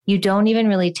you don't even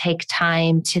really take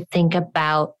time to think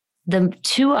about the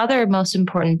two other most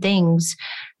important things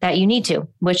that you need to,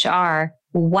 which are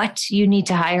what you need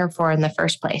to hire for in the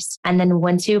first place. And then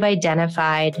once you've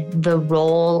identified the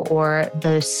role or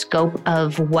the scope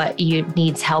of what you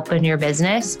needs help in your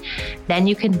business, then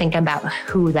you can think about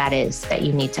who that is that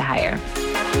you need to hire.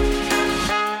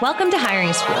 Welcome to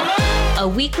Hiring School, a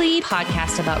weekly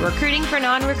podcast about recruiting for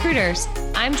non-recruiters.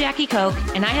 I'm Jackie Koch,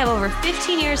 and I have over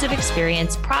 15 years of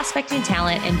experience prospecting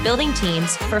talent and building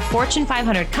teams for Fortune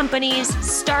 500 companies,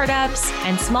 startups,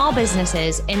 and small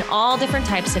businesses in all different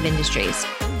types of industries.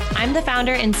 I'm the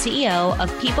founder and CEO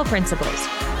of People Principles,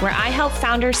 where I help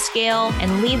founders scale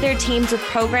and lead their teams with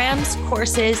programs,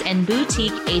 courses, and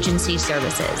boutique agency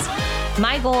services.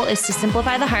 My goal is to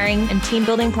simplify the hiring and team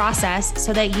building process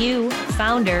so that you,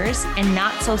 founders and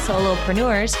not so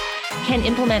solopreneurs, can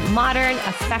implement modern,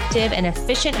 effective, and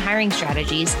efficient hiring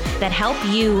strategies that help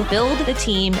you build the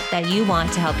team that you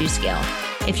want to help you scale.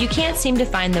 If you can't seem to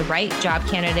find the right job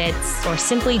candidates or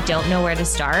simply don't know where to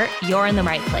start, you're in the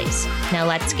right place. Now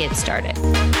let's get started.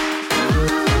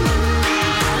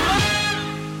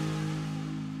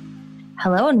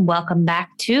 Hello and welcome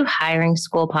back to Hiring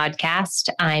School Podcast.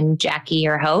 I'm Jackie,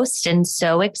 your host, and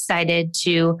so excited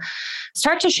to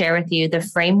start to share with you the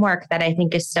framework that I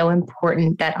think is so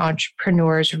important that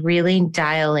entrepreneurs really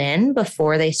dial in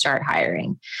before they start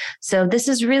hiring. So this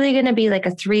is really going to be like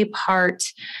a 3-part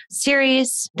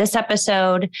series. This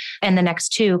episode and the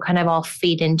next 2 kind of all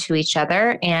feed into each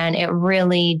other, and it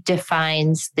really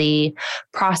defines the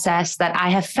process that I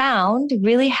have found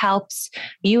really helps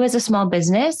you as a small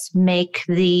business make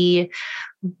the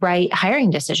right hiring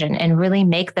decision and really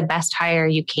make the best hire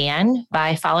you can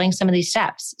by following some of these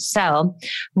steps. So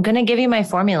I'm going to give you my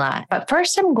formula, but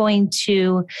first I'm going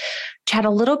to chat a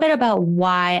little bit about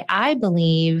why I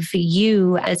believe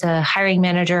you as a hiring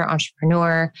manager,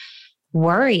 entrepreneur,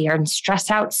 worry or stress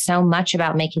out so much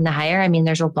about making the hire. I mean,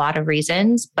 there's a lot of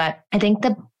reasons, but I think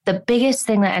the biggest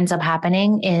thing that ends up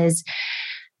happening is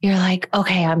you're like,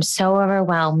 okay, I'm so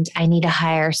overwhelmed. I need to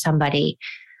hire somebody.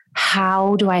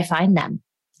 How do I find them?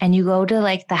 And you go to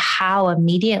like the how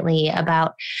immediately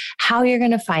about how you're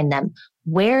going to find them.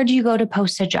 Where do you go to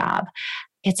post a job?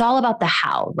 It's all about the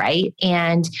how, right?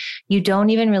 And you don't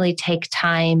even really take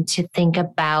time to think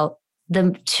about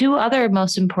the two other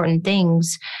most important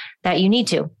things that you need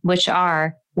to, which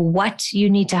are what you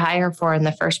need to hire for in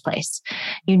the first place.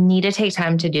 You need to take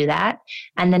time to do that.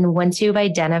 And then once you've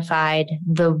identified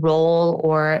the role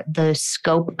or the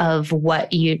scope of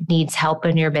what you needs help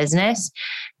in your business,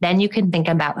 then you can think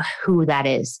about who that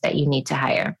is that you need to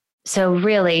hire. So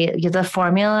really, the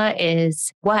formula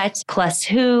is what plus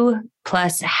who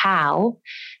plus how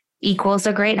equals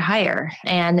a great hire.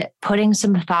 And putting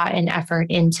some thought and effort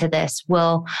into this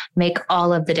will make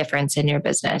all of the difference in your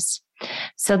business.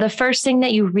 So the first thing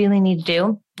that you really need to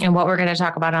do, and what we're going to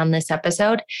talk about on this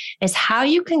episode, is how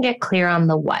you can get clear on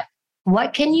the what.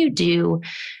 What can you do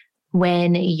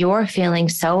when you're feeling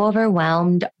so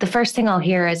overwhelmed? The first thing I'll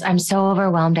hear is, I'm so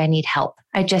overwhelmed, I need help.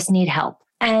 I just need help.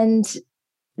 And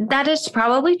that is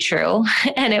probably true.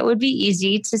 And it would be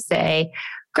easy to say,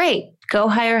 great, go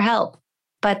hire help.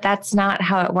 But that's not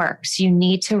how it works. You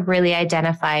need to really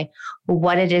identify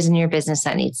what it is in your business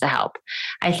that needs the help.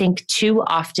 I think too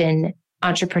often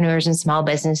entrepreneurs and small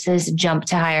businesses jump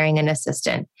to hiring an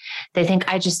assistant. They think,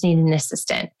 I just need an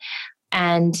assistant.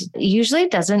 And usually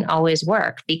it doesn't always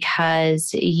work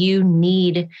because you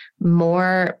need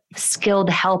more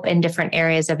skilled help in different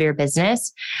areas of your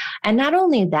business. And not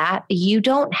only that, you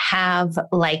don't have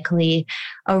likely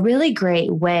a really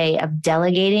great way of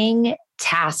delegating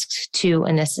tasks to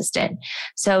an assistant.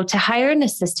 So to hire an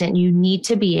assistant, you need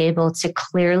to be able to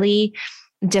clearly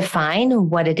define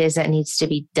what it is that needs to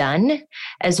be done,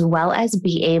 as well as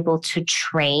be able to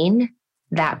train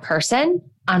that person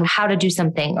on how to do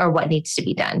something or what needs to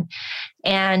be done.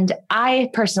 And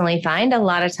I personally find a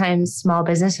lot of times small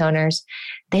business owners,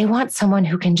 they want someone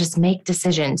who can just make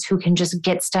decisions, who can just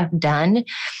get stuff done.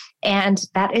 And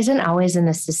that isn't always an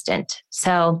assistant.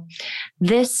 So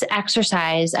this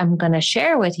exercise I'm going to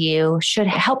share with you should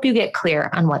help you get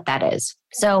clear on what that is.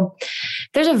 So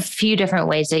there's a few different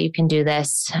ways that you can do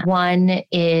this. One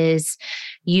is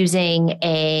using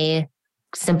a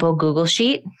simple Google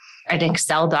Sheet, an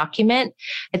Excel document.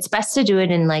 It's best to do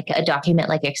it in like a document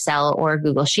like Excel or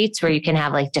Google Sheets where you can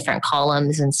have like different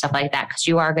columns and stuff like that, because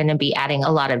you are going to be adding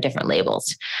a lot of different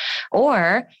labels.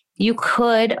 Or you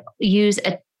could use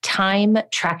a time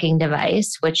tracking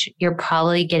device, which you're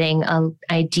probably getting an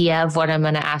idea of what I'm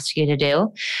going to ask you to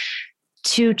do,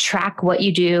 to track what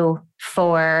you do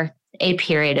for a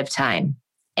period of time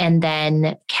and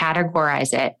then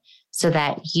categorize it so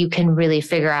that you can really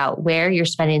figure out where you're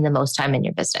spending the most time in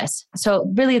your business.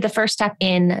 So really the first step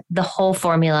in the whole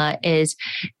formula is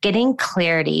getting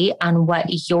clarity on what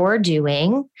you're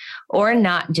doing or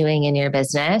not doing in your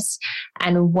business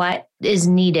and what is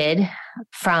needed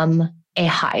from a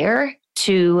hire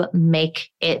to make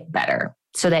it better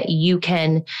so that you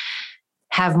can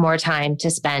have more time to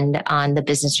spend on the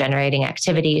business generating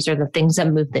activities or the things that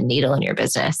move the needle in your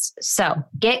business. So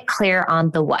get clear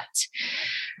on the what.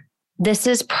 This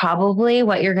is probably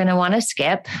what you're going to want to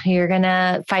skip. You're going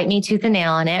to fight me tooth and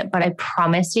nail on it, but I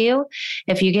promise you,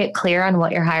 if you get clear on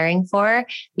what you're hiring for,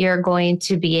 you're going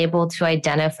to be able to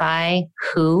identify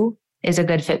who is a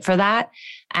good fit for that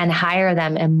and hire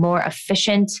them in a more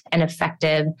efficient and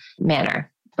effective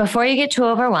manner. Before you get too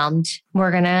overwhelmed, we're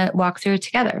going to walk through it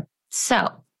together. So,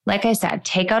 like I said,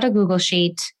 take out a Google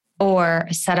Sheet or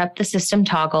set up the system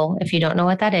Toggl. If you don't know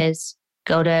what that is,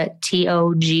 go to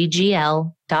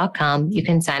toggl.com. You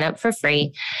can sign up for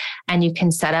free and you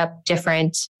can set up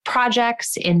different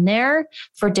projects in there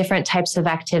for different types of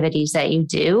activities that you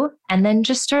do, and then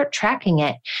just start tracking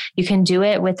it. You can do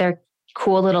it with their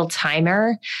cool little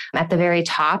timer at the very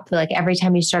top. Like every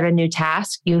time you start a new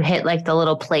task, you hit like the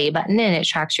little play button and it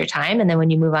tracks your time. And then when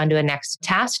you move on to a next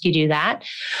task, you do that.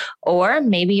 Or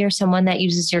maybe you're someone that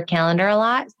uses your calendar a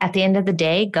lot. At the end of the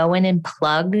day, go in and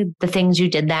plug the things you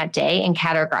did that day and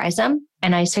categorize them.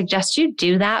 And I suggest you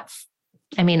do that.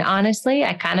 I mean, honestly,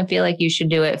 I kind of feel like you should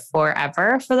do it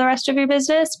forever for the rest of your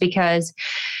business, because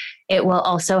it will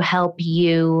also help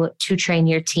you to train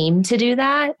your team to do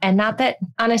that. And not that,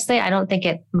 honestly, I don't think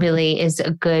it really is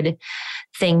a good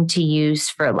thing to use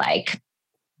for like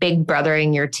big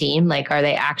brothering your team. Like, are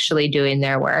they actually doing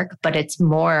their work? But it's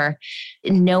more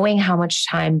knowing how much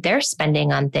time they're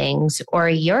spending on things or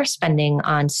you're spending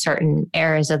on certain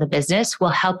areas of the business will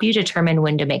help you determine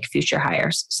when to make future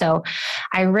hires. So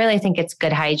I really think it's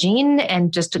good hygiene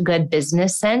and just a good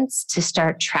business sense to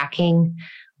start tracking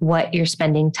what you're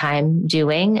spending time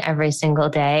doing every single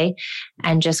day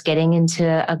and just getting into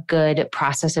a good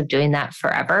process of doing that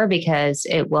forever, because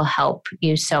it will help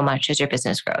you so much as your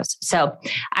business grows. So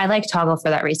I like Toggl for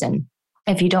that reason.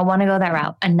 If you don't want to go that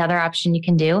route, another option you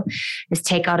can do is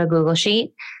take out a Google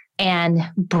Sheet and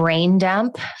brain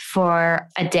dump for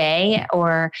a day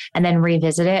and then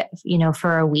revisit it,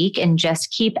 for a week, and just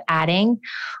keep adding,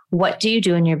 what do you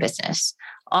do in your business?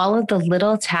 All of the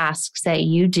little tasks that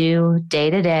you do day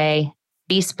to day,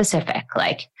 be specific,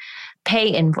 like pay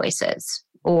invoices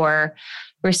or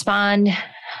respond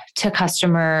to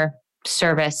customer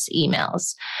service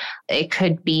emails. It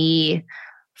could be,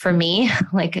 for me,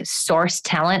 like source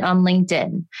talent on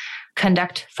LinkedIn,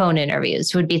 conduct phone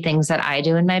interviews would be things that I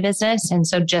do in my business. And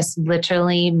so just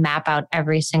literally map out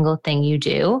every single thing you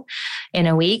do in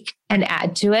a week and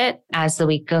add to it as the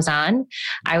week goes on.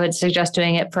 I would suggest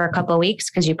doing it for a couple of weeks,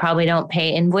 because you probably don't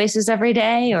pay invoices every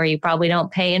day, or you probably don't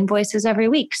pay invoices every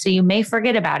week. So you may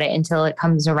forget about it until it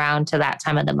comes around to that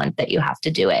time of the month that you have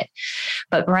to do it.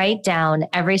 But write down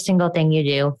every single thing you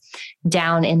do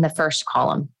down in the first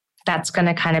column. That's going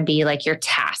to kind of be like your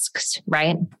tasks,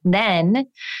 right? Then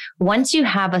once you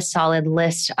have a solid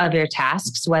list of your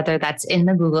tasks, whether that's in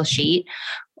the Google Sheet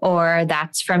or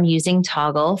that's from using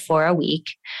Toggl for a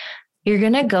week, you're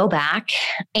going to go back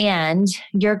and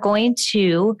you're going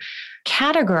to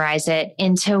categorize it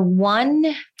into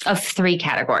one of three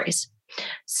categories.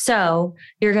 So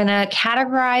you're going to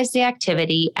categorize the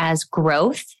activity as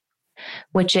growth,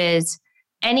 which is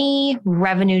any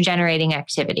revenue generating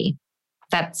activity.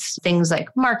 That's things like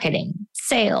marketing,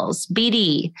 sales,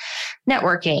 BD,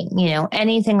 networking,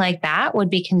 anything like that would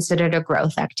be considered a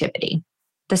growth activity.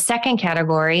 The second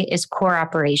category is core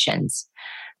operations.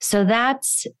 So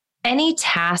that's any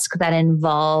task that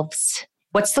involves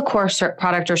what's the core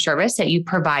product or service that you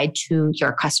provide to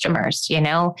your customers.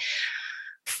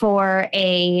 For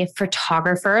a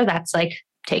photographer, that's like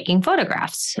taking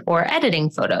photographs or editing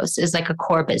photos is like a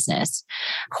core business.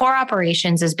 Core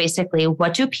operations is basically,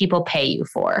 what do people pay you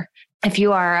for? If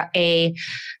you are a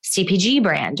CPG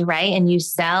brand, right, and you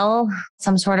sell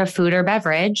some sort of food or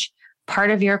beverage,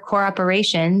 part of your core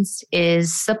operations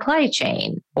is supply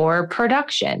chain or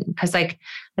production, because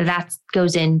that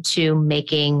goes into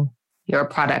making your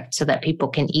product so that people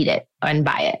can eat it and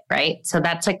buy it, right? So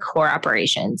that's like core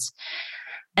operations.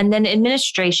 And then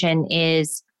administration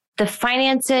is the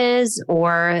finances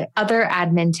or other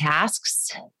admin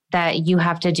tasks that you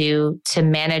have to do to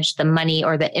manage the money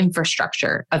or the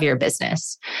infrastructure of your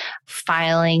business.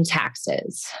 Filing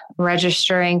taxes,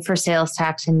 registering for sales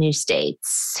tax in new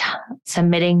states,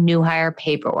 submitting new hire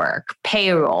paperwork,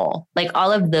 payroll, like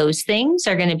all of those things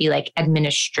are going to be like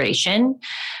administration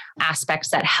aspects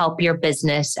that help your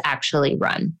business actually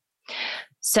run.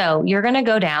 So you're going to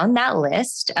go down that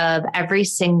list of every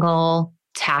single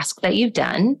task that you've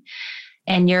done,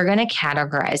 and you're going to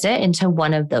categorize it into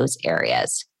one of those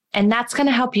areas. And that's going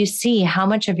to help you see how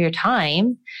much of your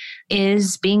time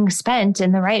is being spent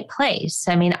in the right place.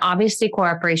 I mean, obviously, core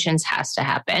operations has to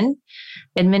happen.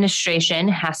 Administration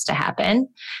has to happen.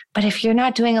 But if you're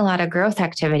not doing a lot of growth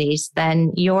activities,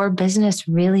 then your business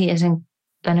really isn't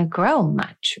going to grow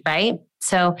much, right?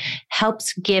 So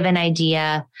helps give an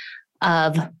idea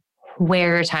of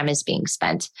where your time is being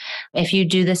spent. If you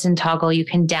do this in Toggl, you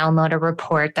can download a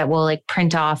report that will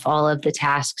print off all of the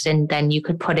tasks, and then you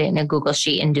could put it in a Google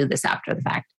Sheet and do this after the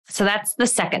fact. So that's the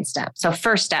second step. So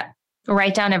first step,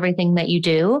 write down everything that you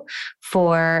do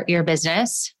for your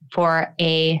business for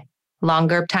a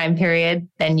longer time period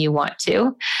than you want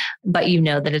to, but you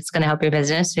know that it's going to help your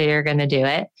business, so you're going to do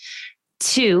it.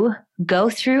 2,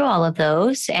 go through all of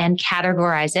those and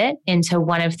categorize it into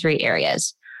one of 3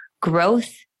 areas: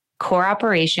 growth, core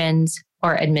operations,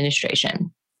 or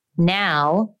administration.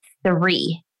 Now,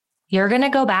 3, you're going to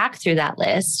go back through that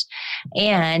list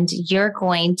and you're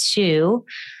going to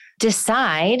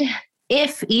decide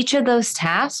if each of those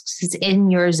tasks is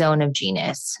in your zone of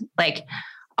genius.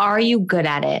 Are you good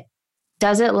at it?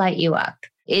 Does it light you up?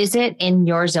 Is it in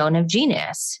your zone of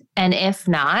genius? And if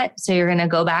not, so you're going to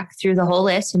go back through the whole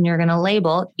list and you're going to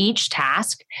label each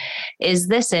task, is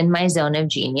this in my zone of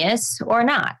genius or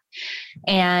not?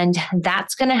 And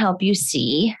that's going to help you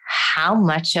see how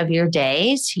much of your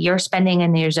days you're spending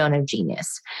in your zone of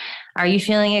genius. Are you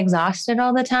feeling exhausted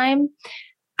all the time?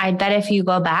 I bet if you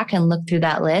go back and look through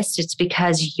that list, it's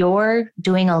because you're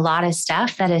doing a lot of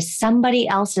stuff that is somebody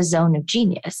else's zone of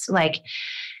genius.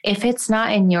 If it's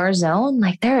not in your zone,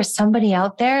 there is somebody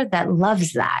out there that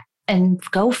loves that, and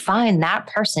go find that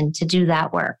person to do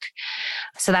that work.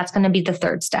 So that's going to be the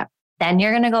third step. Then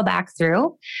you're going to go back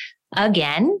through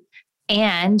again,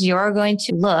 and you're going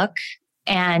to look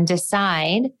and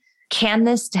decide, can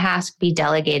this task be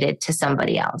delegated to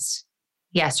somebody else?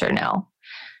 Yes or no?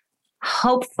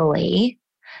 Hopefully,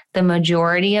 the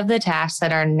majority of the tasks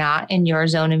that are not in your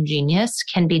zone of genius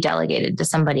can be delegated to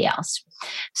somebody else.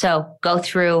 So go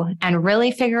through and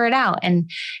really figure it out. And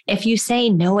if you say,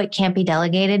 no, it can't be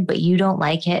delegated, but you don't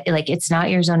like it, it's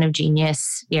not your zone of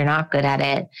genius, you're not good at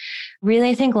it,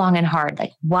 really think long and hard.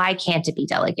 Why can't it be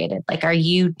delegated?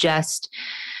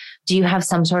 Do you have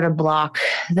some sort of block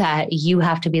that you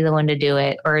have to be the one to do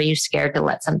it? Or are you scared to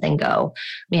let something go?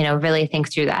 Really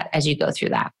think through that as you go through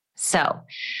that. So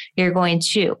you're going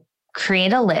to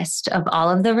create a list of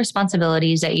all of the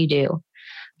responsibilities that you do.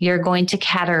 You're going to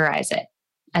categorize it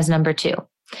as number 2,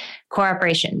 core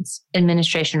operations,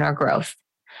 administration, or growth.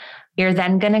 You're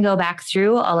then going to go back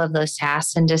through all of those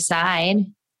tasks and decide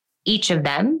each of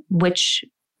them,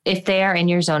 if they are in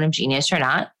your zone of genius or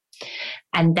not.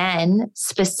 And then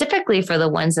specifically for the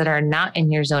ones that are not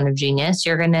in your zone of genius,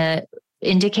 you're going to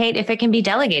indicate if it can be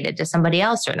delegated to somebody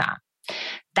else or not.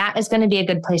 That is going to be a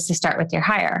good place to start with your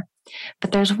hire.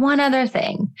 But there's one other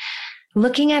thing.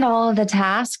 Looking at all of the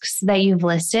tasks that you've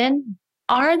listed,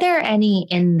 are there any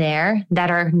in there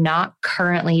that are not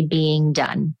currently being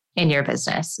done in your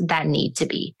business that need to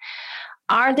be?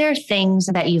 Are there things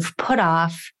that you've put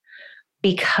off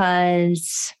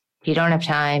because you don't have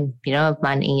time, you don't have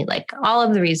money, all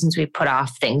of the reasons we put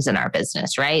off things in our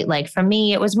business, right? For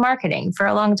me, it was marketing for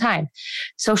a long time,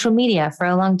 social media for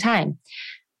a long time.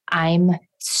 I'm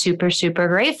super, super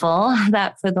grateful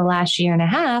that for the last year and a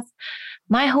half,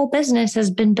 my whole business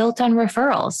has been built on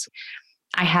referrals.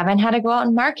 I haven't had to go out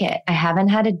and market. I haven't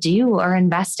had to do or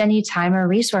invest any time or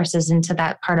resources into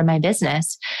that part of my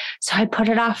business. So I put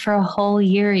it off for a whole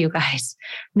year, you guys.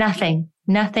 Nothing,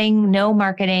 no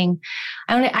marketing.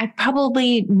 I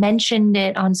probably mentioned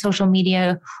it on social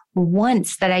media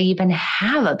once that I even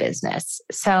have a business.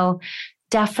 So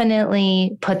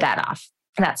definitely put that off.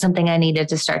 That's something I needed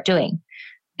to start doing.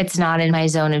 It's not in my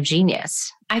zone of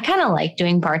genius. I kind of like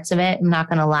doing parts of it. I'm not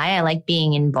going to lie. I like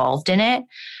being involved in it,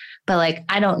 but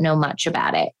I don't know much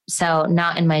about it. So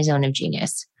not in my zone of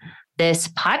genius. This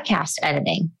podcast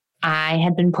editing, I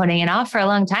had been putting it off for a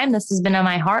long time. This has been on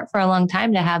my heart for a long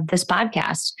time to have this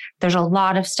podcast. There's a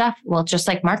lot of stuff. Well, just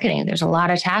like marketing, there's a lot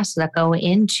of tasks that go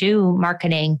into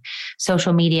marketing,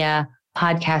 social media,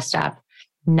 podcast stuff.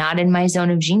 Not in my zone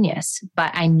of genius,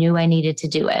 but I knew I needed to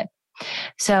do it.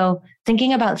 So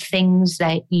thinking about things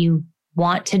that you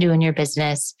want to do in your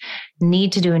business,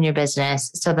 need to do in your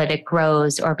business so that it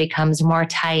grows or becomes more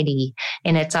tidy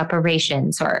in its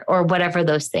operations or whatever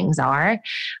those things are,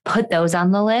 put those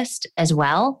on the list as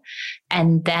well.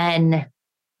 And then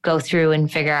go through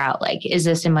and figure out, like, is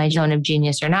this in my zone of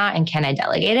genius or not? And can I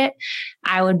delegate it?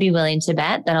 I would be willing to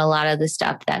bet that a lot of the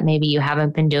stuff that maybe you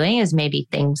haven't been doing is maybe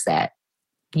things that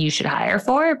you should hire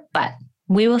for, but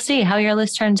we will see how your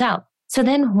list turns out. So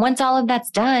then once all of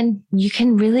that's done, you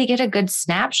can really get a good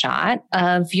snapshot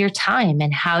of your time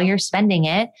and how you're spending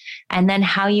it, and then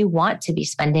how you want to be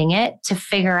spending it to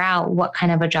figure out what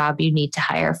kind of a job you need to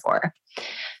hire for.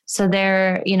 So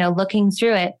there, looking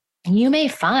through it, you may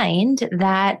find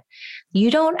that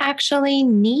you don't actually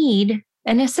need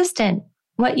an assistant.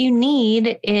 What you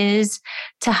need is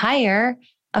to hire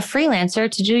a freelancer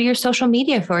to do your social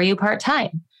media for you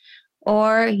part-time.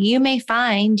 Or you may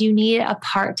find you need a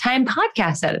part-time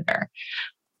podcast editor.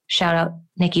 Shout out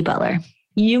Nikki Butler.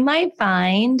 You might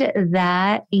find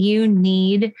that you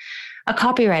need a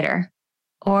copywriter,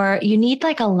 or you need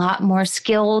like a lot more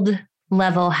skilled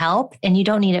level help and you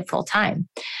don't need it full time.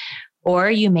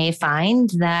 Or you may find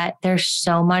that there's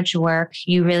so much work,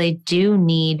 you really do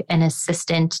need an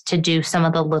assistant to do some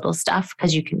of the little stuff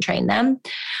because you can train them.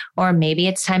 Or maybe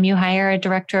it's time you hire a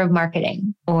director of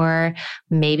marketing, or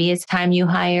maybe it's time you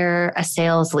hire a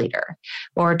sales leader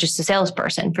or just a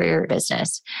salesperson for your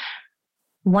business.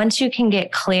 Once you can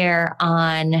get clear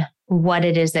on what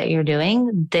it is that you're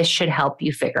doing, this should help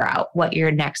you figure out what your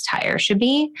next hire should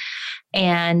be.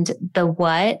 And the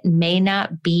what may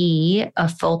not be a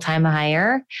full-time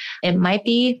hire. It might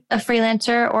be a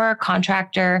freelancer or a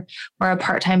contractor or a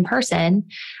part-time person,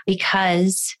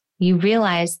 because you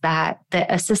realize that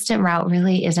the assistant route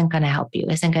really isn't going to help you,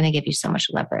 isn't going to give you so much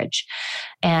leverage.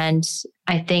 And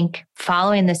I think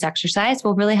following this exercise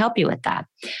will really help you with that.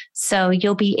 So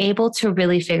you'll be able to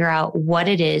really figure out what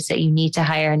it is that you need to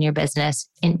hire in your business,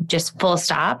 in just full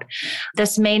stop.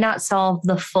 This may not solve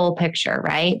the full picture,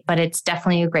 right? But it's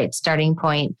definitely a great starting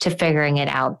point to figuring it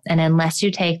out. And unless you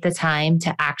take the time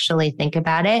to actually think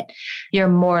about it, you're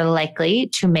more likely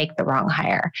to make the wrong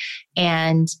hire.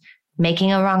 And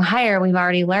making a wrong hire, we've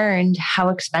already learned how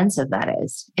expensive that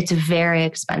is. It's very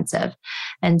expensive.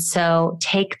 And so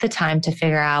take the time to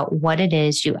figure out what it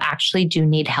is you actually do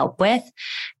need help with,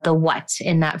 the what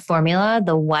in that formula,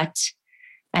 the what,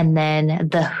 and then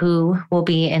the who will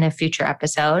be in a future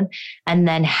episode, and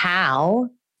then how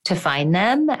to find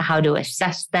them, how to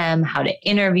assess them, how to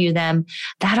interview them.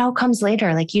 That all comes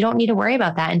later. Like, you don't need to worry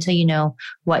about that until you know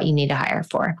what you need to hire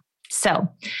for. So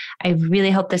I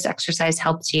really hope this exercise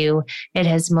helps you. It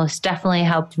has most definitely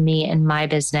helped me in my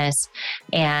business.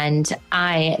 And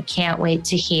I can't wait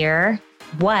to hear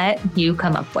what you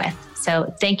come up with.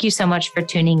 So thank you so much for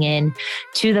tuning in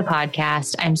to the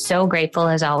podcast. I'm so grateful,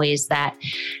 as always, that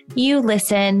you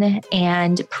listen,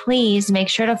 and please make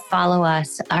sure to follow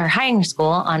us, our Hiring School,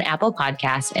 on Apple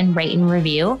Podcasts and rate and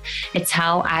review. It's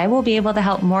how I will be able to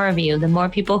help more of you. The more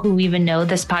people who even know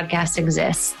this podcast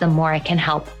exists, the more I can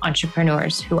help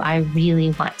entrepreneurs who I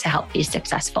really want to help be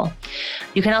successful.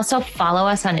 You can also follow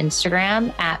us on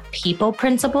Instagram at People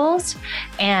Principles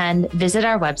and visit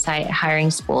our website,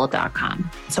 hiringschool.com.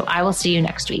 So I will see you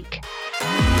next week.